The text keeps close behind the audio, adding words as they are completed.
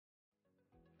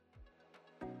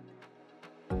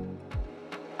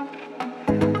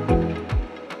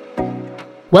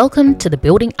Welcome to the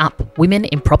Building Up Women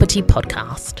in Property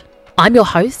podcast. I'm your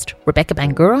host, Rebecca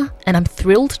Bangura, and I'm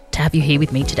thrilled to have you here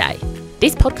with me today.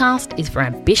 This podcast is for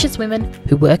ambitious women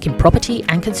who work in property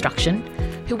and construction,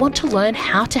 who want to learn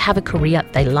how to have a career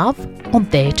they love on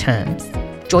their terms.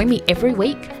 Join me every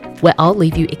week where I'll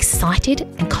leave you excited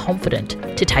and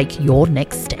confident to take your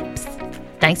next steps.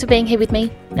 Thanks for being here with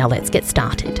me. Now let's get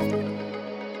started.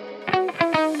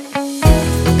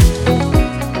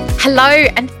 Hello,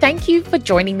 and thank you for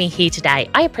joining me here today.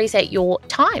 I appreciate your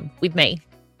time with me.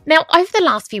 Now, over the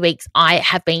last few weeks, I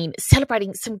have been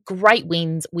celebrating some great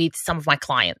wins with some of my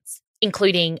clients,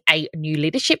 including a new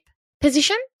leadership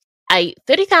position, a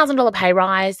 $30,000 pay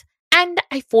rise, and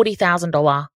a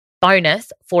 $40,000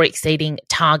 bonus for exceeding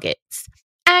targets.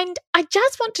 And I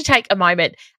just want to take a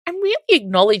moment and really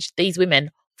acknowledge these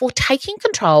women for taking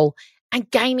control and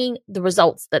gaining the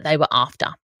results that they were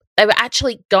after. They were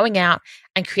actually going out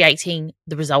and creating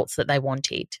the results that they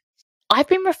wanted. I've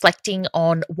been reflecting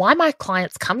on why my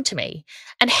clients come to me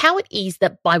and how it is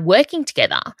that by working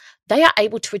together, they are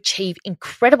able to achieve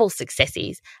incredible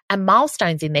successes and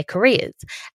milestones in their careers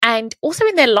and also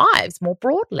in their lives more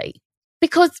broadly.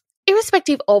 Because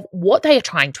irrespective of what they are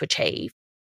trying to achieve,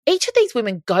 each of these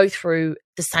women go through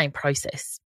the same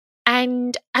process.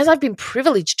 And as I've been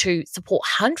privileged to support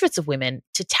hundreds of women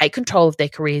to take control of their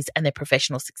careers and their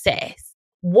professional success,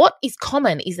 what is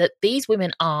common is that these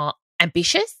women are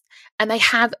ambitious and they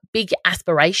have big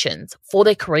aspirations for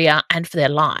their career and for their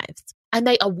lives. And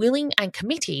they are willing and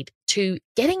committed to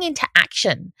getting into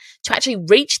action to actually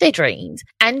reach their dreams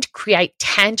and create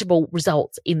tangible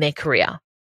results in their career.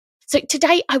 So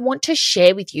today I want to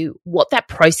share with you what that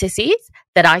process is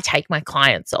that I take my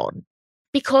clients on.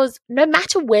 Because no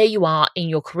matter where you are in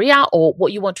your career or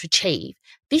what you want to achieve,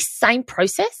 this same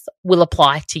process will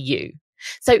apply to you.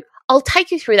 So I'll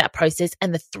take you through that process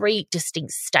and the three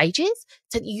distinct stages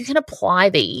so that you can apply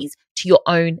these to your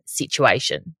own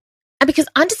situation. And because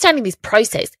understanding this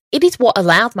process, it is what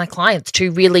allows my clients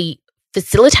to really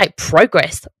facilitate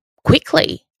progress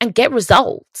quickly and get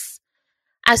results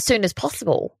as soon as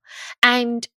possible.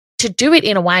 And to do it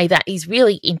in a way that is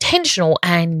really intentional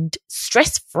and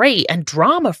stress-free and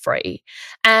drama-free.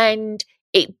 And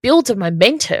it builds a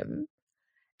momentum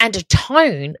and a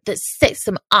tone that sets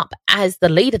them up as the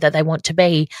leader that they want to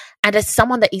be and as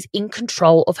someone that is in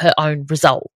control of her own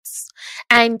results.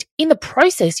 And in the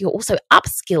process, you're also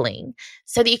upskilling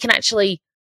so that you can actually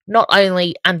not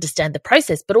only understand the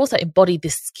process, but also embody the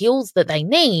skills that they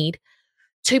need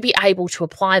to be able to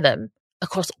apply them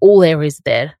across all areas of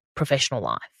their professional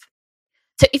life.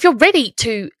 So if you're ready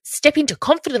to step into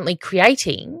confidently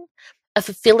creating a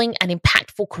fulfilling and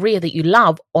impactful career that you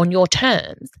love on your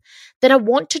terms, then I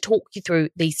want to talk you through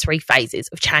these three phases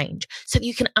of change so that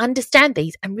you can understand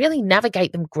these and really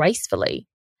navigate them gracefully.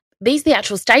 These are the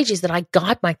actual stages that I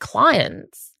guide my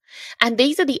clients, and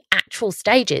these are the actual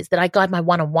stages that I guide my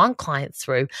one-on-one clients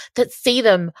through that see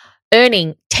them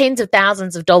earning tens of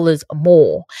thousands of dollars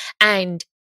more and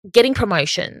getting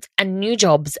promotions and new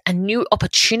jobs and new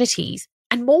opportunities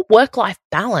and more work-life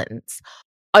balance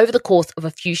over the course of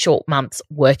a few short months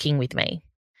working with me.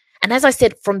 And as I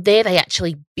said, from there, they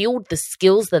actually build the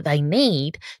skills that they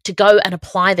need to go and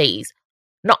apply these,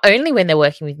 not only when they're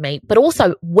working with me, but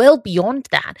also well beyond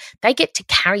that. They get to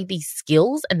carry these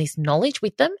skills and this knowledge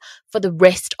with them for the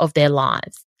rest of their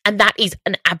lives. And that is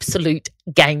an absolute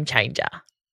game changer.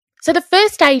 So the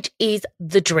first stage is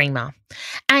the dreamer.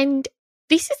 And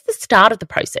this is the start of the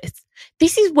process.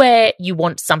 This is where you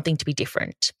want something to be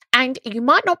different. And you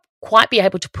might not quite be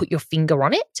able to put your finger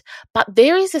on it, but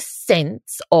there is a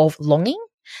sense of longing.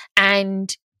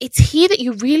 And it's here that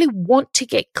you really want to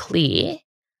get clear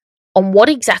on what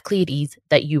exactly it is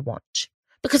that you want.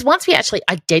 Because once we actually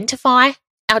identify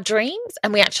our dreams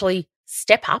and we actually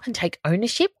step up and take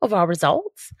ownership of our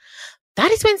results,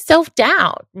 that is when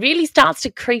self-doubt really starts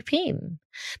to creep in.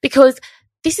 Because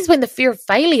this is when the fear of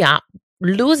failure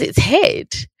lures its head.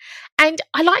 And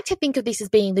I like to think of this as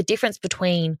being the difference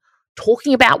between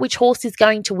talking about which horse is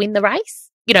going to win the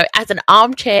race, as an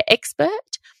armchair expert,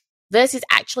 versus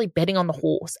actually betting on the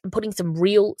horse and putting some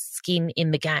real skin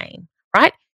in the game,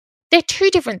 right? They're two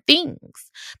different things,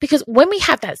 because when we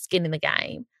have that skin in the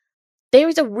game, there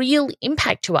is a real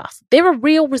impact to us. There are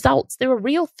real results. There are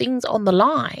real things on the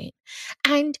line.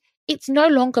 And it's no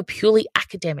longer purely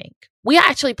academic. We are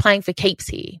actually playing for keeps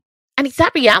here. And it's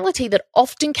that reality that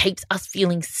often keeps us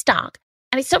feeling stuck,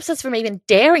 and it stops us from even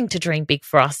daring to dream big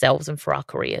for ourselves and for our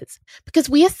careers, because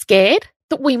we are scared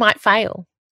that we might fail,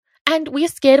 and we are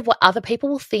scared of what other people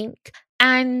will think,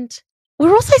 and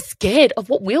we're also scared of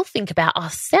what we'll think about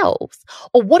ourselves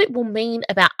or what it will mean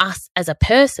about us as a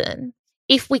person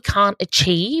if we can't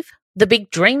achieve the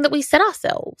big dream that we set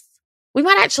ourselves. We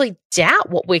might actually doubt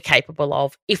what we're capable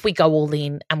of if we go all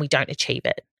in and we don't achieve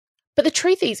it. But the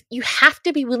truth is, you have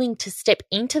to be willing to step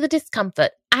into the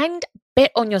discomfort and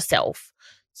bet on yourself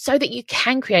so that you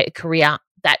can create a career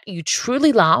that you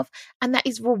truly love and that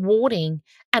is rewarding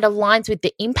and aligns with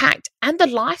the impact and the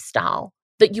lifestyle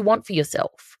that you want for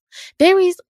yourself. There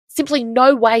is simply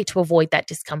no way to avoid that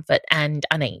discomfort and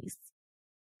unease.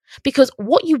 Because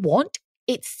what you want,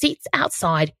 it sits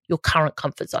outside your current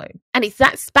comfort zone. And it's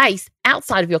that space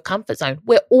outside of your comfort zone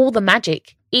where all the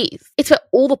magic is. It's where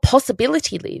all the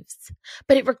possibility lives.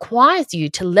 But it requires you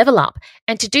to level up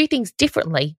and to do things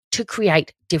differently to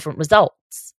create different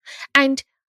results. And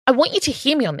I want you to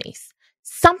hear me on this.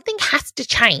 Something has to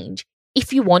change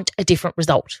if you want a different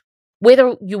result.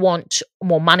 Whether you want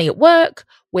more money at work,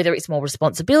 whether it's more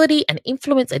responsibility and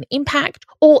influence and impact,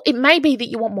 or it may be that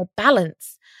you want more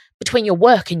balance between your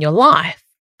work and your life.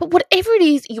 But whatever it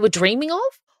is you are dreaming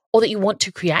of or that you want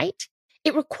to create,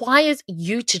 it requires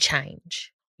you to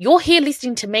change. You're here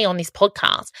listening to me on this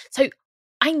podcast, so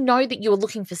I know that you're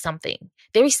looking for something.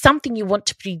 There is something you want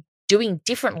to be doing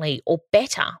differently or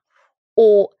better,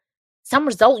 or some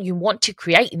result you want to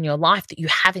create in your life that you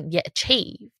haven't yet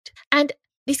achieved. And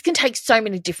this can take so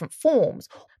many different forms.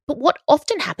 But what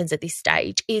often happens at this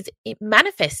stage is it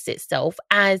manifests itself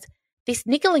as this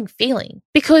niggling feeling,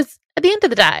 because at the end of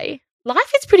the day,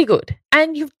 life is pretty good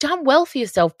and you've done well for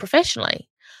yourself professionally,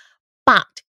 but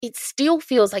it still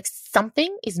feels like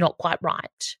something is not quite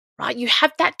right? You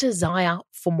have that desire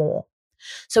for more.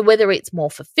 So whether it's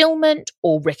more fulfillment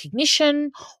or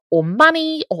recognition or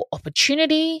money or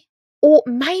opportunity, or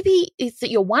maybe it's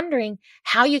that you're wondering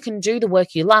how you can do the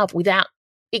work you love without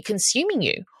it consuming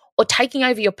you or taking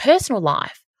over your personal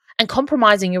life and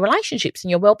compromising your relationships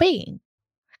and your well-being.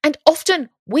 And often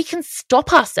we can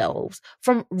stop ourselves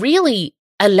from really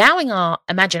allowing our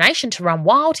imagination to run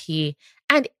wild here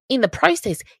and in the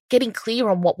process getting clear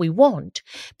on what we want,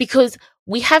 because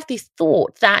we have this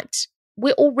thought that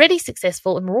we're already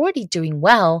successful and we're already doing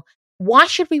well. Why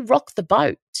should we rock the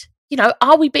boat?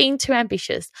 Are we being too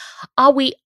ambitious? Are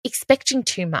we expecting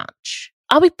too much?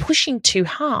 Are we pushing too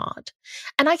hard?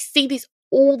 And I see this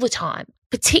all the time,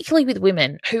 particularly with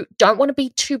women who don't want to be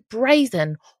too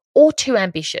brazen or too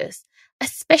ambitious,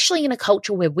 especially in a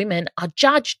culture where women are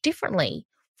judged differently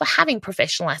for having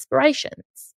professional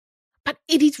aspirations. But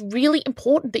it is really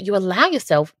important that you allow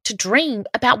yourself to dream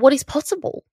about what is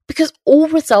possible, because all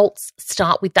results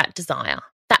start with that desire,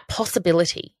 that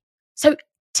possibility. So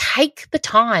take the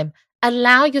time,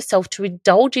 allow yourself to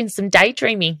indulge in some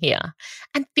daydreaming here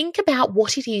and think about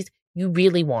what it is you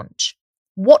really want.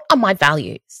 What are my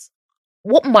values?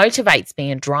 What motivates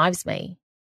me and drives me?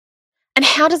 And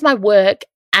how does my work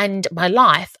and my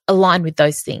life align with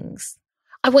those things?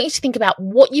 I want you to think about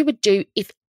what you would do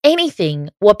if anything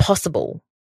were possible.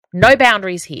 No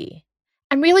boundaries here.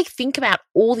 And really think about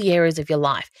all the areas of your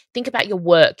life. Think about your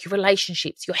work, your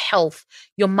relationships, your health,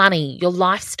 your money, your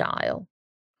lifestyle.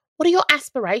 What are your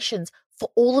aspirations for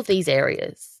all of these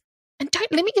areas? And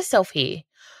don't limit yourself here,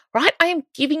 right? I am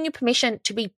giving you permission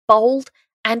to be bold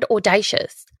and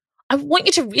audacious. I want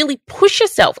you to really push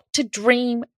yourself to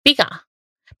dream bigger,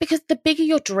 because the bigger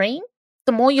your dream,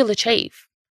 the more you'll achieve.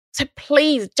 So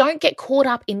please don't get caught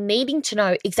up in needing to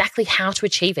know exactly how to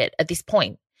achieve it at this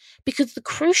point, because the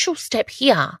crucial step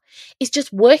here is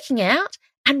just working out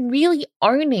and really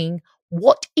owning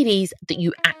what it is that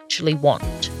you actually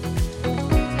want.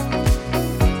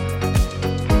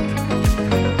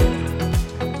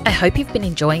 I hope you've been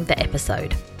enjoying the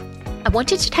episode. I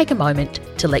wanted to take a moment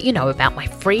to let you know about my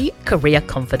free Career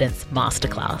Confidence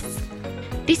Masterclass.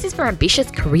 This is for ambitious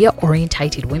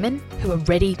career-orientated women who are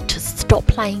ready to stop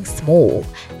playing small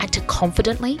and to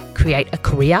confidently create a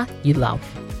career you love.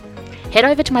 Head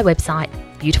over to my website,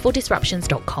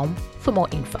 beautifuldisruptions.com, for more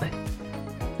info.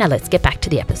 Now let's get back to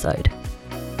the episode.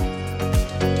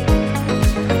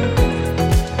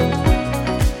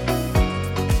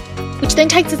 Which then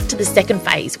takes us to the second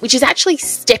phase, which is actually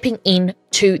stepping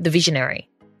into the visionary.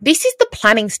 This is the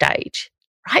planning stage,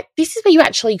 right? This is where you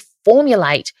actually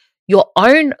formulate your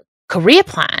own career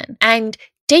plan and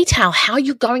detail how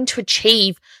you're going to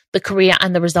achieve the career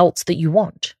and the results that you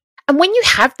want. And when you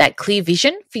have that clear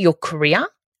vision for your career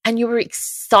and you're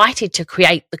excited to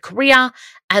create the career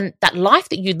and that life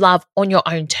that you love on your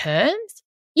own terms,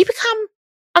 you become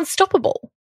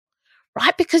unstoppable,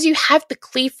 right? Because you have the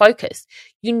clear focus,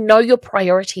 you know your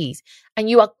priorities, and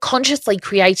you are consciously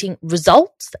creating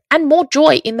results and more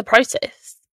joy in the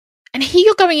process. And here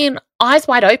you're going in eyes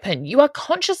wide open. You are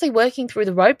consciously working through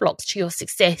the roadblocks to your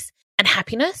success and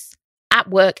happiness at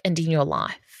work and in your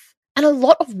life. And a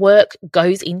lot of work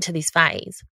goes into this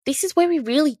phase. This is where we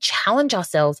really challenge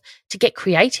ourselves to get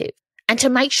creative and to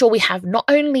make sure we have not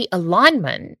only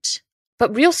alignment,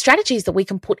 but real strategies that we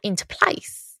can put into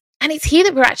place. And it's here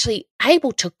that we're actually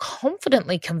able to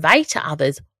confidently convey to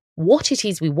others what it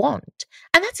is we want.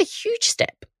 And that's a huge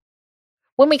step.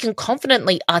 When we can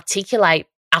confidently articulate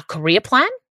our career plan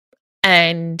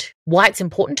and why it's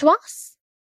important to us,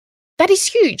 that is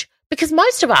huge. Because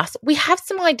most of us, we have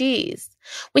some ideas.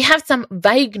 We have some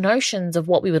vague notions of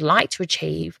what we would like to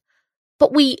achieve,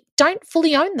 but we don't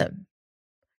fully own them.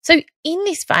 So in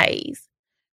this phase,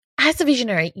 as a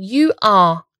visionary, you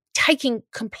are taking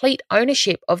complete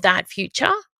ownership of that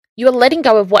future. You are letting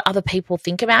go of what other people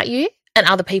think about you and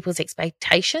other people's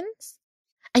expectations.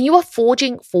 And you are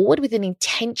forging forward with an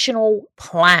intentional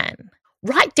plan,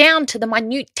 right down to the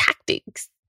minute tactics.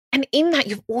 And in that,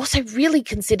 you've also really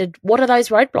considered, what are those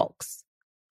roadblocks?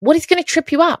 What is going to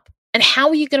trip you up? And how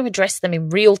are you going to address them in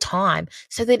real time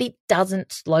so that it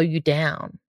doesn't slow you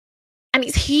down? And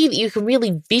it's here that you can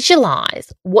really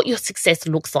visualize what your success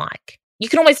looks like. You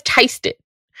can almost taste it.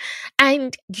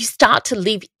 And you start to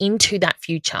live into that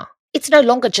future. It's no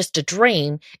longer just a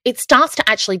dream. It starts to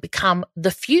actually become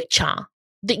the future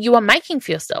that you are making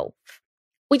for yourself,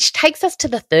 which takes us to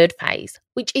the third phase,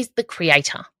 which is the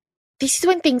creator. This is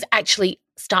when things actually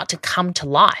start to come to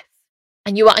life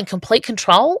and you are in complete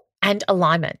control and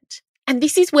alignment. And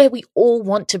this is where we all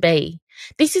want to be.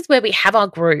 This is where we have our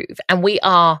groove and we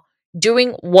are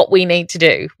doing what we need to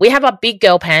do. We have our big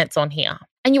girl pants on here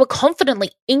and you are confidently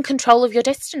in control of your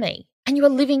destiny and you are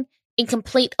living in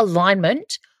complete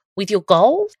alignment with your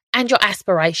goals and your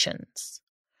aspirations.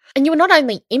 And you are not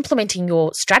only implementing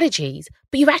your strategies,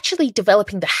 but you're actually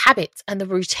developing the habits and the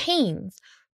routines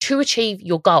to achieve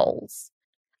your goals.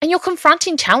 And you're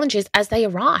confronting challenges as they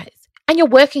arise and you're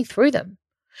working through them.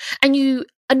 And you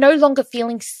are no longer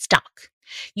feeling stuck.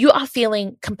 You are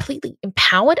feeling completely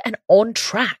empowered and on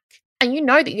track. And you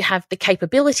know that you have the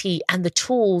capability and the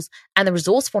tools and the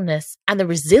resourcefulness and the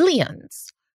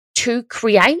resilience to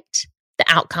create the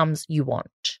outcomes you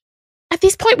want. At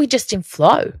this point, we're just in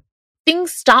flow.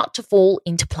 Things start to fall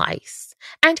into place.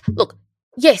 And look,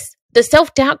 yes, the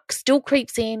self-doubt still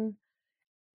creeps in,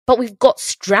 but we've got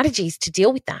strategies to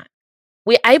deal with that.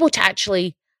 We're able to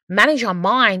actually manage our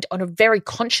mind on a very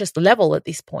conscious level at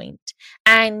this point.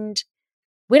 And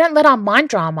we don't let our mind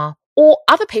drama or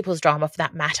other people's drama for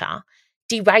that matter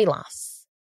derail us.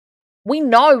 We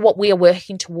know what we are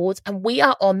working towards and we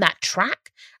are on that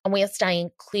track and we are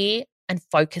staying clear and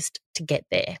focused to get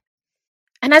there.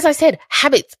 And as I said,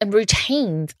 habits and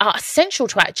routines are essential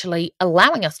to actually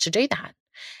allowing us to do that.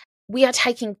 We are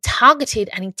taking targeted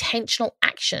and intentional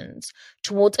actions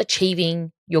towards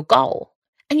achieving your goal.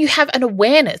 And you have an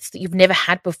awareness that you've never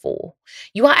had before.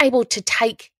 You are able to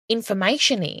take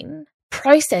information in,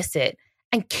 process it,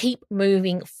 and keep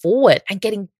moving forward and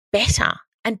getting better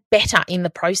and better in the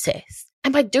process.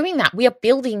 And by doing that, we are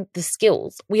building the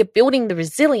skills, we are building the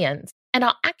resilience, and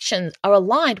our actions are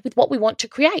aligned with what we want to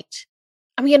create.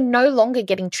 And we are no longer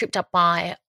getting tripped up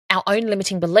by our own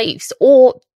limiting beliefs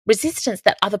or resistance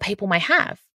that other people may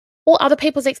have, or other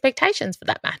people's expectations for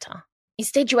that matter.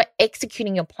 Instead, you are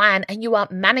executing your plan and you are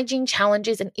managing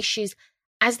challenges and issues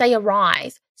as they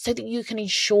arise so that you can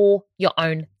ensure your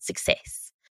own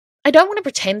success. I don't want to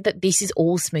pretend that this is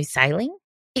all smooth sailing.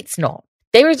 It's not.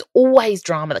 There is always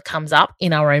drama that comes up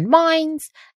in our own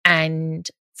minds and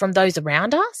from those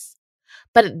around us.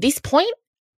 But at this point,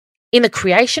 in the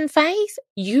creation phase,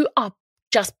 you are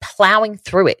just plowing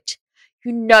through it.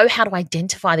 You know how to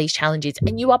identify these challenges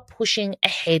and you are pushing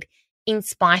ahead in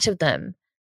spite of them.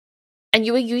 And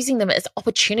you are using them as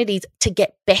opportunities to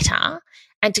get better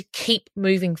and to keep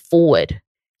moving forward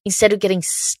instead of getting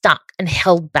stuck and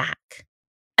held back.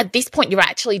 At this point, you're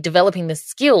actually developing the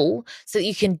skill so that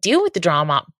you can deal with the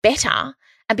drama better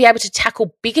and be able to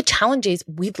tackle bigger challenges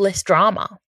with less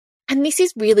drama. And this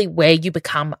is really where you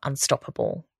become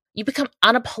unstoppable. You become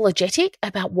unapologetic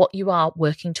about what you are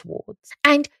working towards.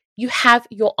 And you have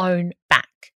your own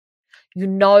back. You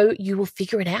know you will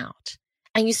figure it out.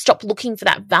 And you stop looking for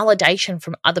that validation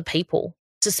from other people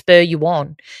to spur you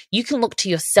on. You can look to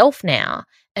yourself now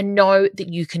and know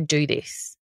that you can do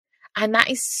this. And that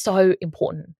is so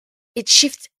important. It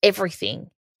shifts everything.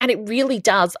 And it really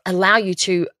does allow you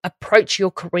to approach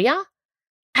your career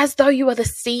as though you are the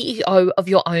CEO of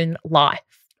your own life.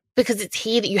 Because it's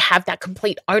here that you have that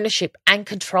complete ownership and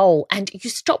control and you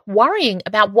stop worrying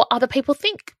about what other people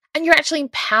think. And you're actually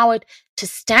empowered to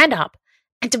stand up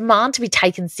and demand to be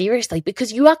taken seriously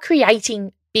because you are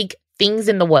creating big things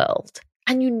in the world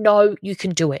and you know you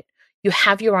can do it. You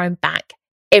have your own back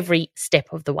every step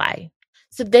of the way.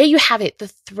 So there you have it, the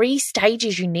 3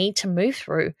 stages you need to move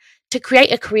through to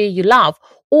create a career you love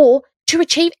or to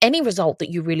achieve any result that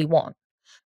you really want.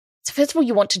 So first of all,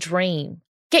 you want to dream.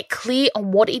 Get clear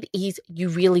on what it is you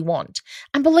really want.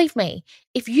 And believe me,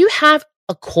 if you have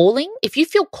a calling, if you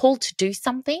feel called to do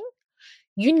something,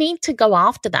 you need to go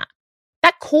after that.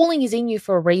 That calling is in you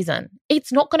for a reason.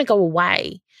 It's not going to go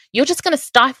away. You're just going to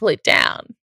stifle it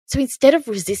down. So instead of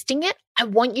resisting it, I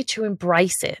want you to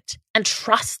embrace it and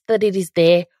trust that it is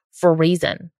there for a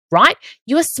reason, right?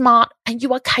 You are smart and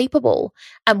you are capable.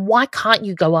 And why can't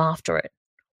you go after it?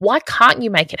 Why can't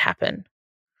you make it happen?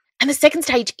 And the second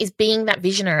stage is being that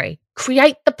visionary.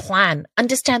 Create the plan,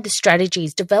 understand the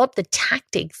strategies, develop the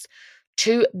tactics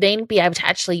to then be able to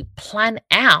actually plan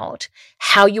out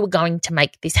how you are going to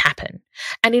make this happen.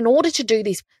 And in order to do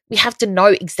this, we have to know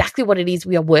exactly what it is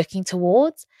we are working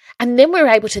towards. And then we're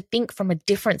able to think from a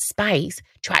different space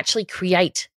to actually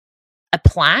create a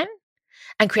plan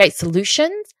and create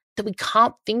solutions that we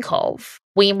can't think of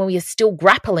when we are still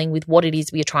grappling with what it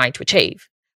is we are trying to achieve.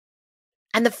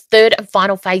 And the third and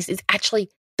final phase is actually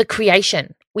the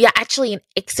creation. We are actually in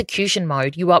execution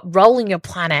mode. You are rolling your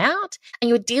plan out and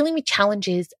you're dealing with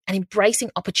challenges and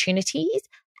embracing opportunities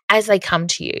as they come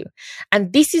to you.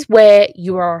 And this is where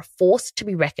you are a force to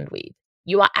be reckoned with.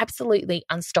 You are absolutely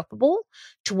unstoppable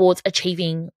towards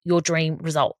achieving your dream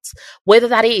results, whether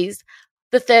that is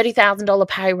the $30,000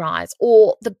 pay rise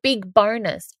or the big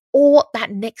bonus or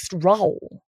that next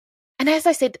role. And as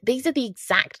I said, these are the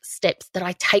exact steps that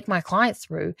I take my clients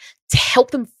through to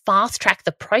help them fast track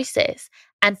the process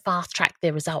and fast track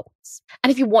their results.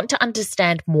 And if you want to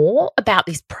understand more about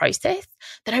this process,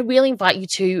 then I really invite you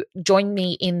to join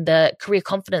me in the Career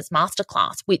Confidence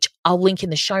Masterclass, which I'll link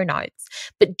in the show notes.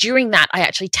 But during that, I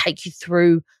actually take you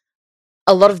through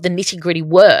a lot of the nitty-gritty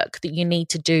work that you need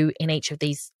to do in each of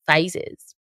these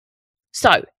phases.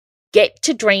 So get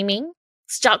to dreaming.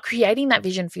 Start creating that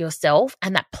vision for yourself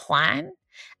and that plan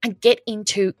and get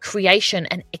into creation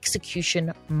and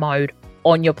execution mode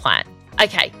on your plan.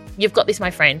 Okay, you've got this, my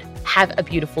friend. Have a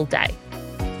beautiful day.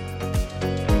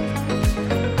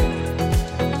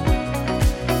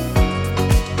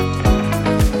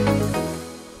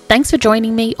 Thanks for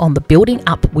joining me on the Building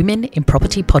Up Women in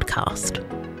Property podcast.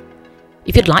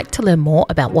 If you'd like to learn more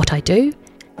about what I do,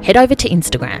 head over to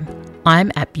Instagram.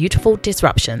 I'm at Beautiful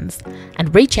Disruptions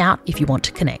and reach out if you want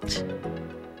to connect.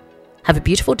 Have a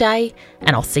beautiful day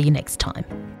and I'll see you next time.